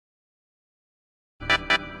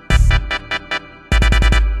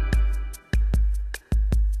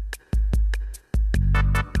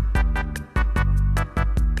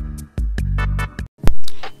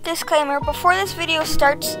disclaimer, before this video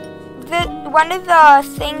starts, one of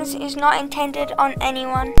the things is not intended on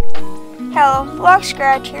anyone. Hello, Blox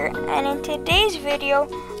here, and in today's video,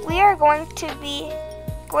 we are going to be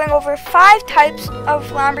going over 5 types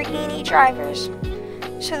of Lamborghini drivers.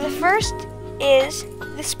 So the first is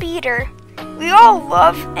the speeder. We all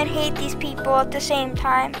love and hate these people at the same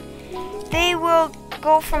time. They will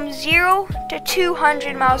go from 0 to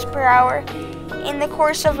 200 miles per hour in the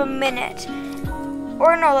course of a minute.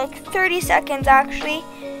 Or no, like 30 seconds actually.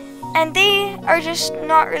 And they are just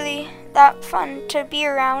not really that fun to be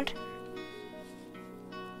around.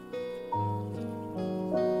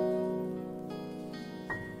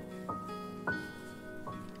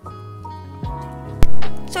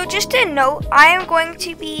 So just a note, I am going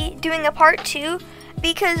to be doing a part 2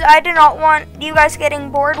 because I do not want you guys getting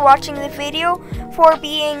bored watching the video.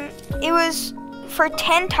 It was for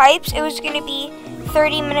 10 types, it was going to be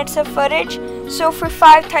 30 minutes of footage. So for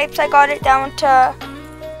 5 types, I got it down to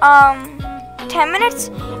 10 minutes.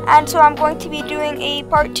 And so I'm going to be doing a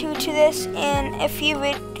part 2 to this in a few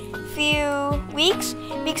weeks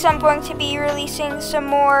because I'm going to be releasing some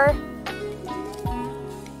more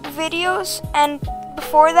videos and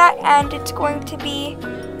before that, and it's going to be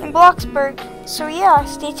in Bloxburg. So yeah,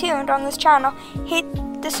 stay tuned on this channel. Hit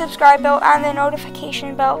the subscribe bell and the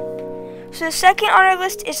notification bell. So the second on our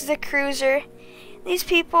list is the cruiser. These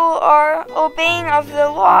people are obeying of the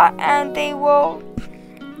law, and they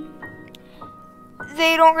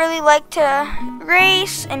don't really like to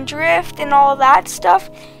race and drift and all that stuff.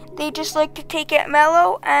 They just like to take it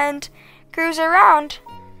mellow and cruise around.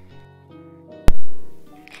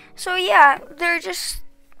 So yeah, they're just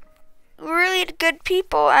really good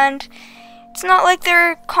people, and it's not like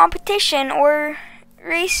they're competition or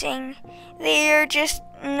racing. They are just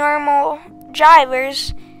normal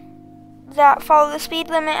drivers that follow the speed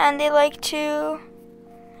limit, and they like to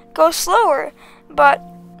go slower. But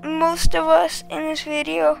most of us in this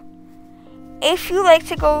video, if you like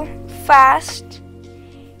to go fast,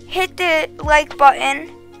 hit the like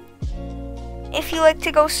button. If you like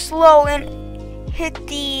to go slow, and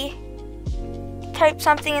type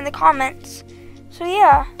something in the comments. So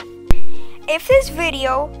yeah, if this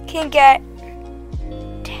video can get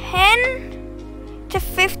 10 to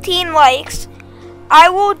 15 likes, I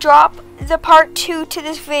will drop the part 2 to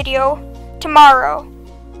this video tomorrow.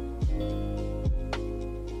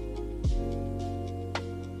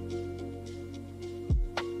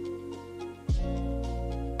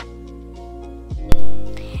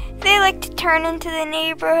 They like to turn into the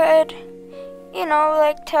neighborhood, you know,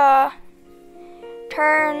 like to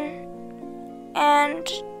turn and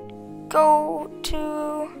go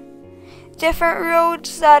to different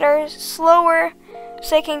roads that are slower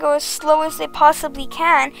so they can go as slow as they possibly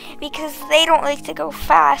can because they don't like to go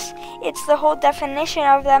fast. It's the whole definition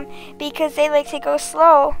of them because they like to go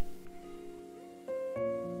slow.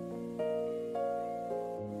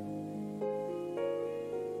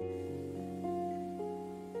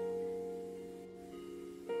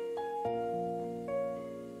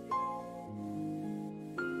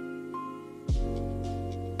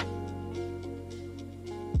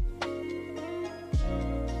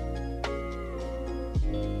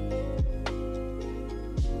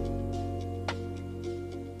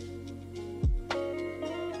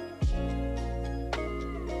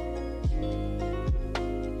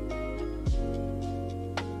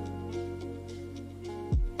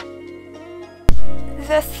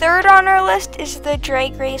 The third on our list is the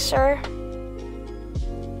drag racer.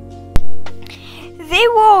 They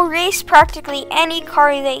will race practically any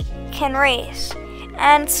car they can race.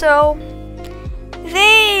 And so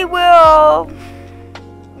they will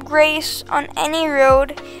race on any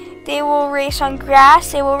road. They will race on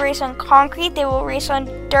grass, they will race on concrete, they will race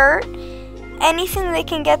on dirt. Anything they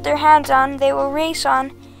can get their hands on, they will race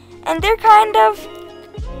on. And they're kind of,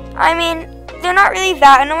 they're not really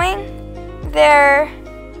that annoying. They're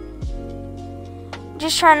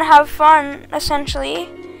just trying to have fun, essentially.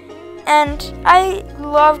 And I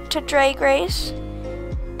love to drag race.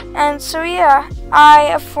 And so yeah,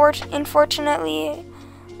 I unfortunately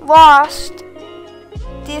lost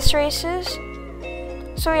these races.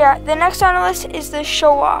 So yeah, the next on the list is the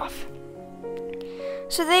show off.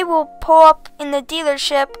 So they will pull up in the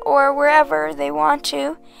dealership or wherever they want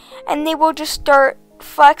to, and they will just start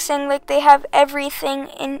flexing like they have everything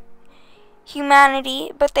in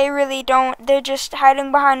humanity, but they really don't. They're just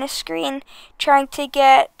hiding behind a screen trying to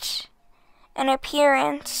get an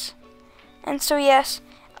appearance. And so yes,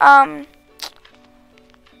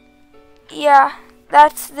 yeah,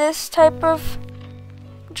 that's this type of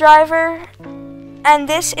driver, and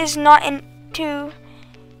this is not into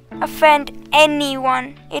offend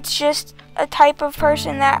anyone. It's just a type of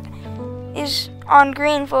person that is on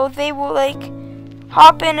Greenville. They will like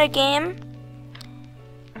hop in a game,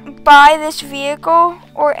 buy this vehicle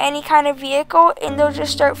or any kind of vehicle, and they'll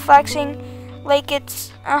just start flexing like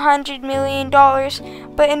it's $100 million.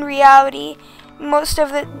 But in reality, most of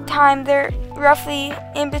the time they're roughly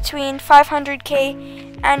in between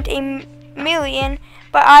 500K and a million.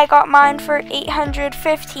 But I got mine for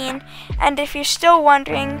 815. And if you're still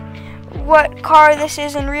wondering what car this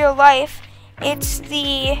is in real life, it's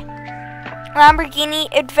the Lamborghini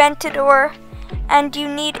Aventador, and you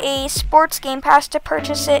need a sports game pass to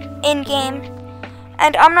purchase it in game.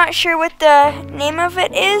 And I'm not sure what the name of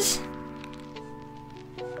it is,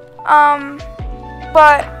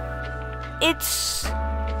 but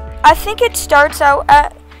I think it starts out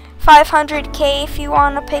at 500K if you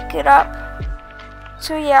want to pick it up.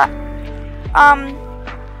 So yeah,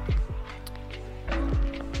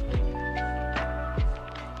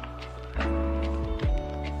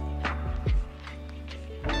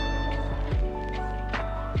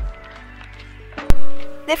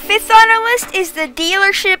 the fifth on our list is the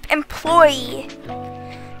dealership employee.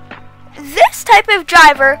 This type of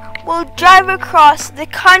driver will drive across the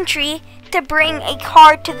country to bring a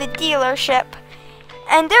car to the dealership.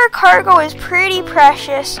 And their cargo is pretty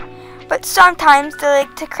precious, but sometimes they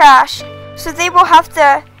like to crash. So they will have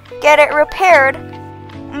to get it repaired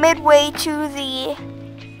midway to the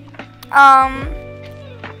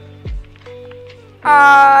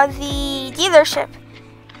dealership.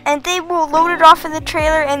 And they will load it off of the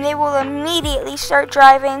trailer and they will immediately start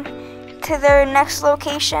driving to their next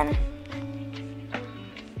location.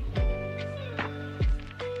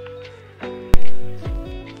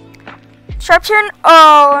 Sharp turn.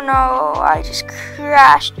 Oh no, I just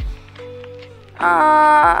crashed.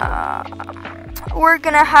 We're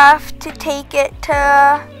gonna have to take it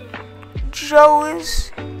to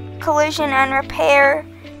Joe's Collision and Repair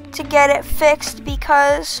to get it fixed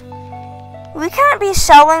because we can't be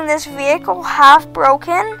selling this vehicle half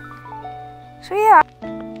broken. So yeah.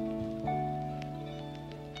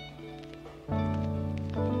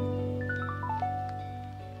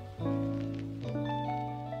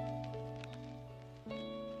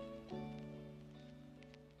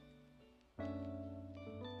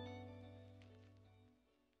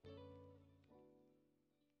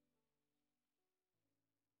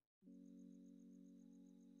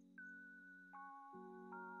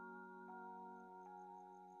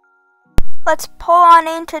 Let's pull on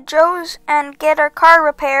into Joe's and get our car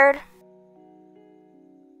repaired.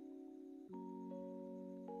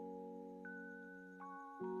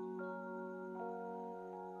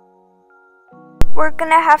 We're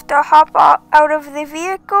gonna have to hop out of the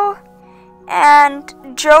vehicle, and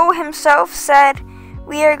Joe himself said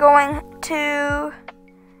we are going to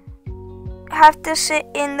have to sit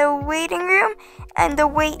in the waiting room, and the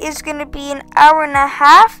wait is gonna be an hour and a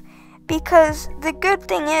half. Because the good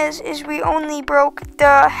thing is we only broke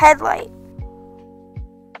the headlight.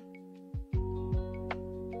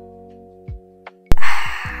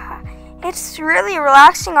 It's really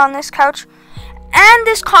relaxing on this couch. And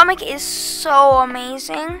this comic is so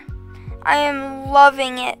amazing. I am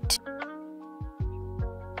loving it.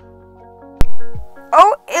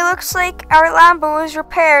 Oh, it looks like our Lambo is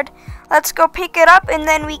repaired. Let's go pick it up and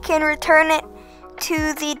then we can return it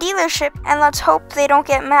to the dealership, and let's hope they don't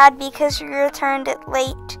get mad because we returned it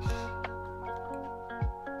late.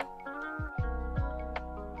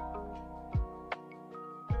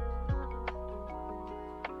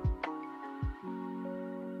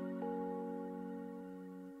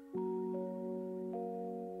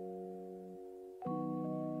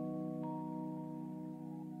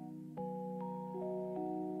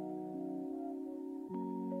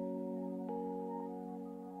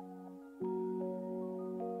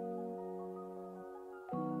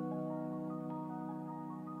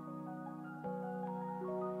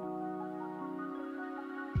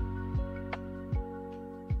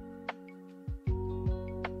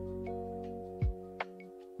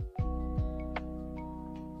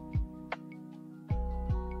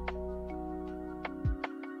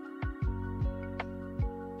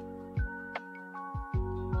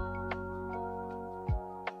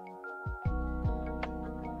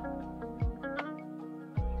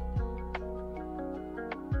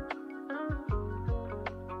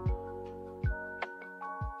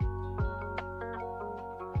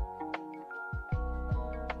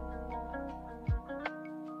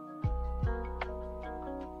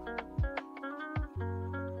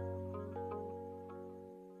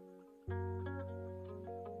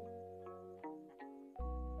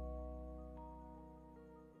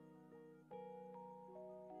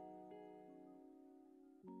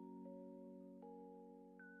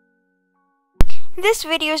 This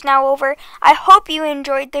video is now over. I hope you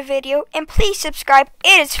enjoyed the video, and please subscribe.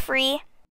 It is free.